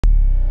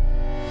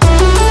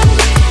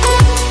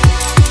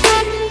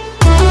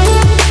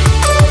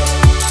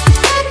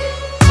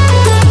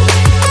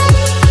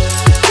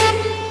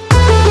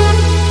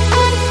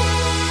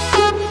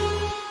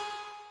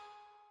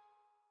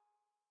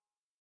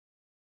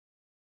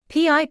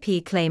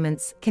PIP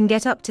claimants can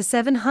get up to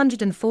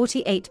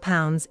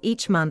 £748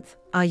 each month.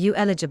 Are you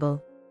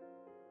eligible?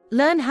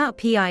 Learn how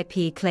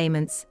PIP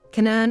claimants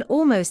can earn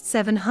almost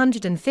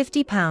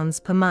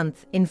 £750 per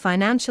month in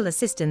financial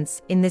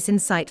assistance in this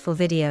insightful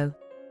video.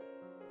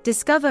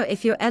 Discover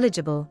if you're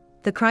eligible,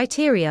 the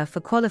criteria for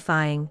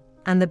qualifying,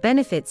 and the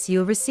benefits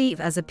you'll receive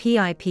as a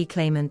PIP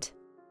claimant.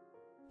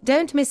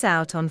 Don't miss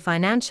out on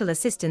financial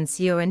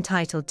assistance you're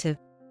entitled to.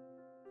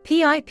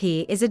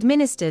 PIP is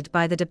administered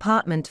by the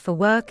Department for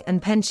Work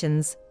and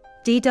Pensions,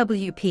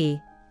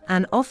 DWP,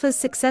 and offers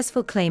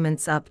successful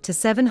claimants up to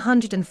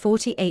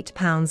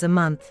 £748 a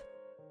month.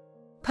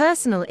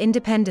 Personal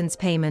Independence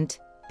Payment,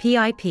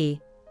 PIP,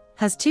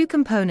 has two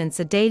components: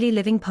 a daily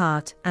living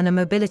part and a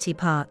mobility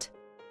part.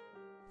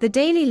 The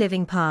daily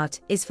living part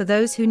is for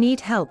those who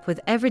need help with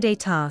everyday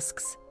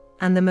tasks,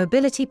 and the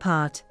mobility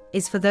part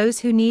is for those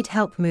who need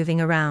help moving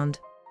around.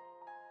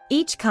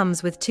 Each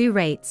comes with two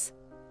rates,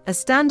 a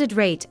standard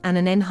rate and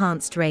an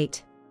enhanced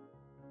rate.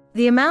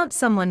 The amount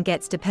someone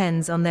gets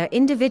depends on their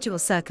individual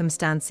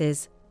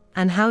circumstances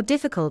and how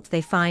difficult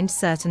they find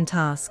certain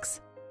tasks.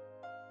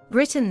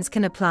 Britons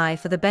can apply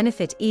for the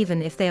benefit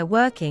even if they are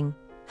working,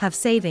 have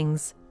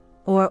savings,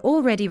 or are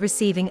already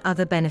receiving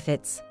other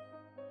benefits.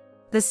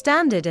 The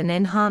standard and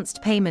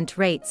enhanced payment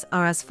rates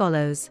are as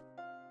follows.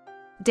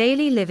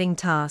 Daily living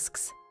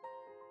tasks.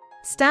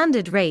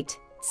 Standard rate,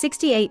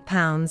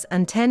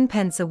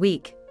 £68.10 a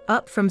week,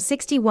 up from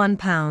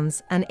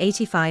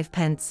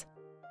 £61.85.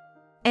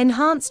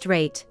 Enhanced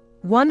rate,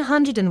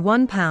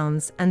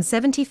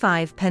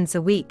 £101.75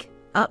 a week,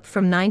 up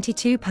from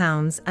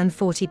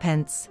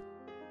 £92.40.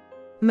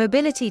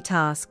 Mobility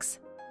tasks.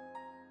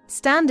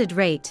 Standard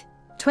rate,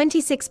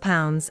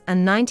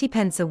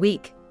 £26.90 a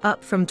week,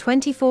 up from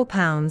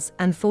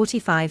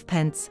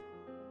 £24.45.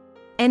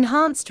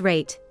 Enhanced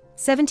rate,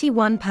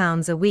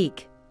 £71 a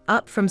week,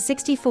 up from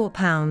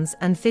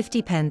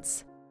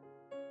 £64.50.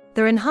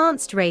 The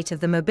enhanced rate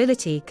of the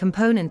mobility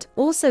component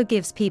also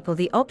gives people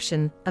the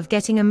option of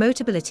getting a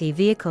mobility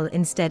vehicle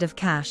instead of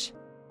cash.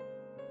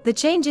 The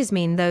changes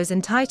mean those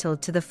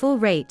entitled to the full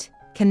rate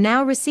can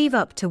now receive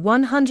up to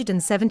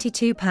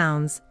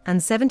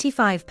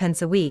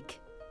 £172.75 a week,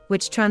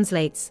 which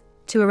translates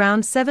to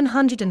around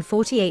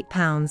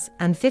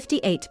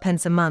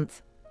 £748.58 a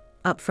month,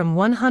 up from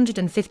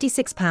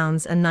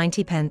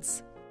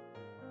 £156.90.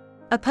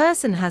 A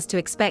person has to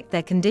expect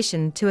their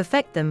condition to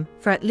affect them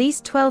for at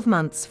least 12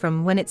 months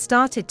from when it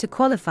started to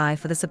qualify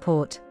for the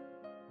support.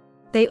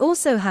 They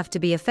also have to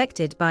be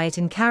affected by it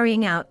in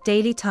carrying out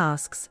daily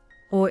tasks,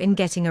 or in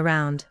getting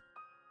around.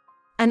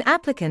 An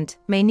applicant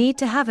may need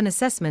to have an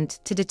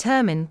assessment to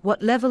determine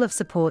what level of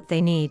support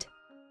they need.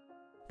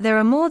 There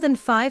are more than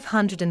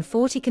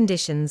 540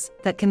 conditions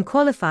that can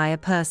qualify a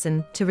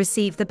person to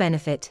receive the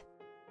benefit.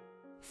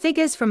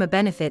 Figures from a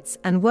benefits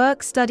and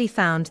work study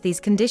found these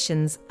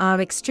conditions are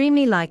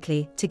extremely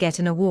likely to get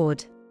an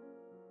award.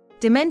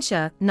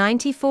 Dementia,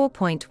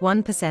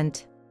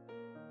 94.1%.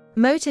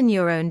 Motor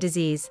neurone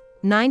disease,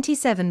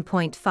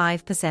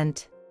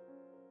 97.5%.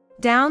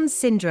 Down's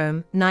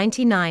syndrome,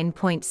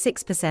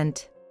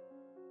 99.6%.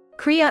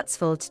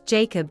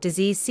 Creutzfeldt-Jakob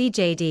disease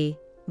CJD,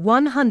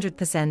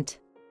 100%.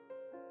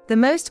 The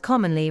most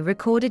commonly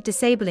recorded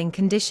disabling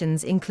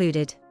conditions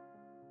included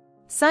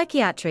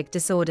psychiatric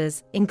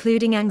disorders,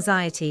 including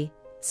anxiety,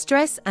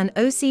 stress and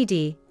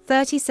OCD,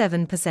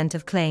 37%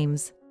 of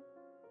claims.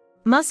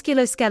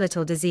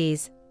 Musculoskeletal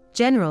disease,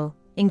 general,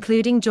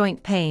 including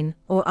joint pain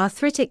or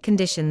arthritic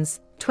conditions,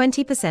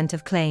 20%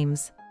 of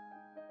claims.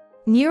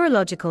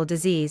 Neurological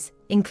disease,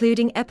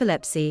 including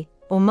epilepsy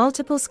or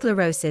multiple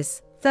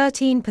sclerosis,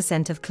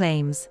 13% of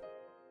claims.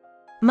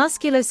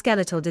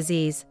 Musculoskeletal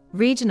disease,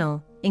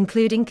 regional,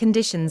 including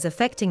conditions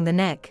affecting the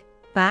neck,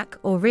 back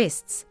or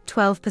wrists,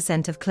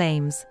 12% of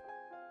claims.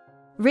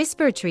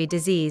 Respiratory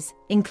disease,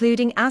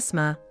 including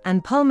asthma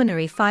and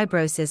pulmonary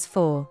fibrosis,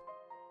 4%.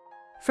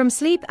 From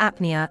sleep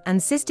apnea and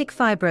cystic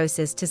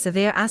fibrosis to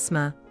severe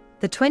asthma,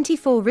 the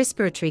 24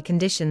 respiratory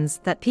conditions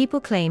that people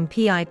claim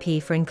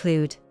PIP for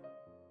include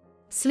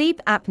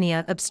sleep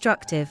apnea,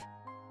 obstructive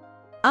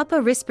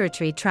upper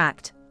respiratory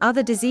tract,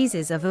 other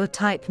diseases of a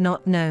type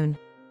not known,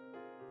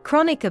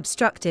 chronic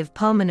obstructive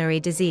pulmonary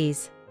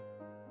disease,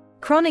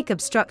 chronic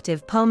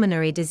obstructive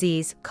pulmonary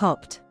disease,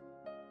 COPD,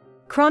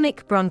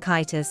 chronic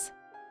bronchitis,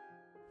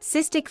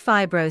 cystic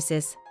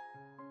fibrosis,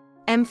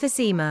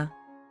 emphysema,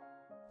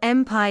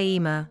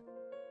 empyema,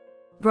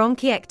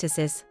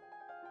 bronchiectasis,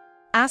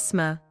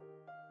 asthma,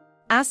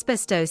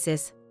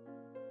 asbestosis,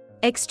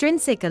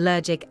 extrinsic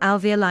allergic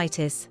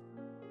alveolitis,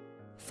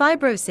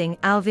 fibrosing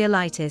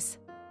alveolitis,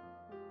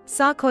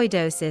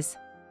 sarcoidosis,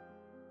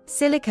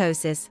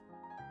 silicosis,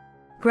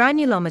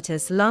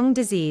 granulomatous lung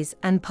disease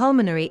and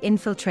pulmonary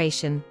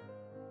infiltration,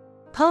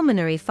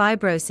 pulmonary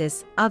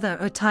fibrosis, other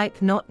or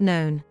type not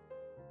known,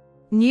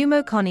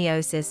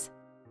 pneumoconiosis,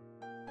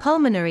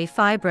 pulmonary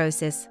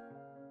fibrosis,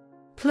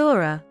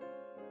 pleura,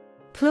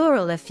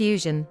 pleural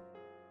effusion,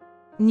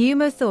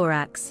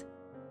 pneumothorax,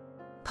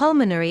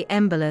 pulmonary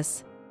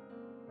embolus,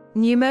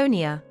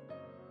 pneumonia,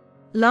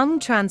 lung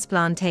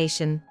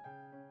transplantation,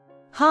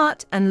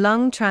 heart and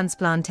lung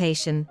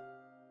transplantation.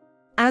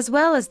 As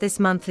well as this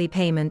monthly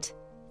payment,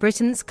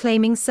 Britons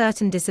claiming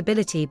certain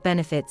disability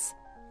benefits,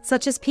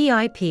 such as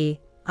PIP,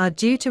 are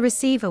due to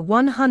receive a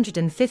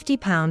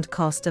 £150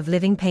 cost of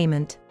living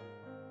payment.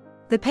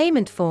 The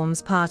payment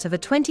forms part of a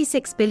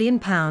 £26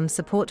 billion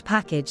support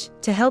package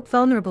to help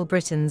vulnerable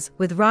Britons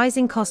with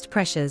rising cost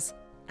pressures,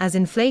 as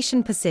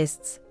inflation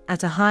persists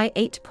at a high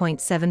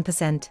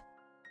 8.7%.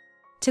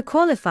 To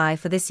qualify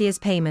for this year's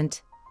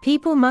payment,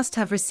 people must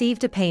have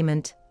received a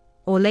payment,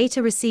 or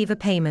later receive a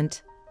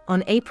payment,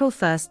 on April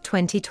 1,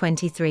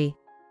 2023.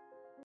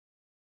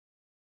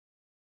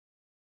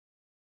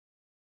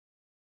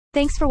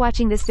 Thanks for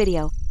watching this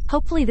video.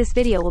 Hopefully this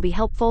video will be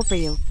helpful for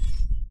you.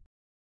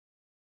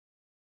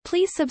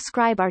 Please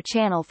subscribe our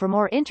channel for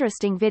more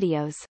interesting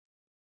videos.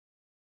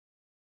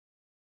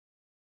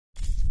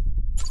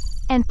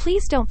 And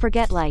please don't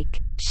forget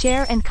like,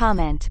 share and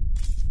comment.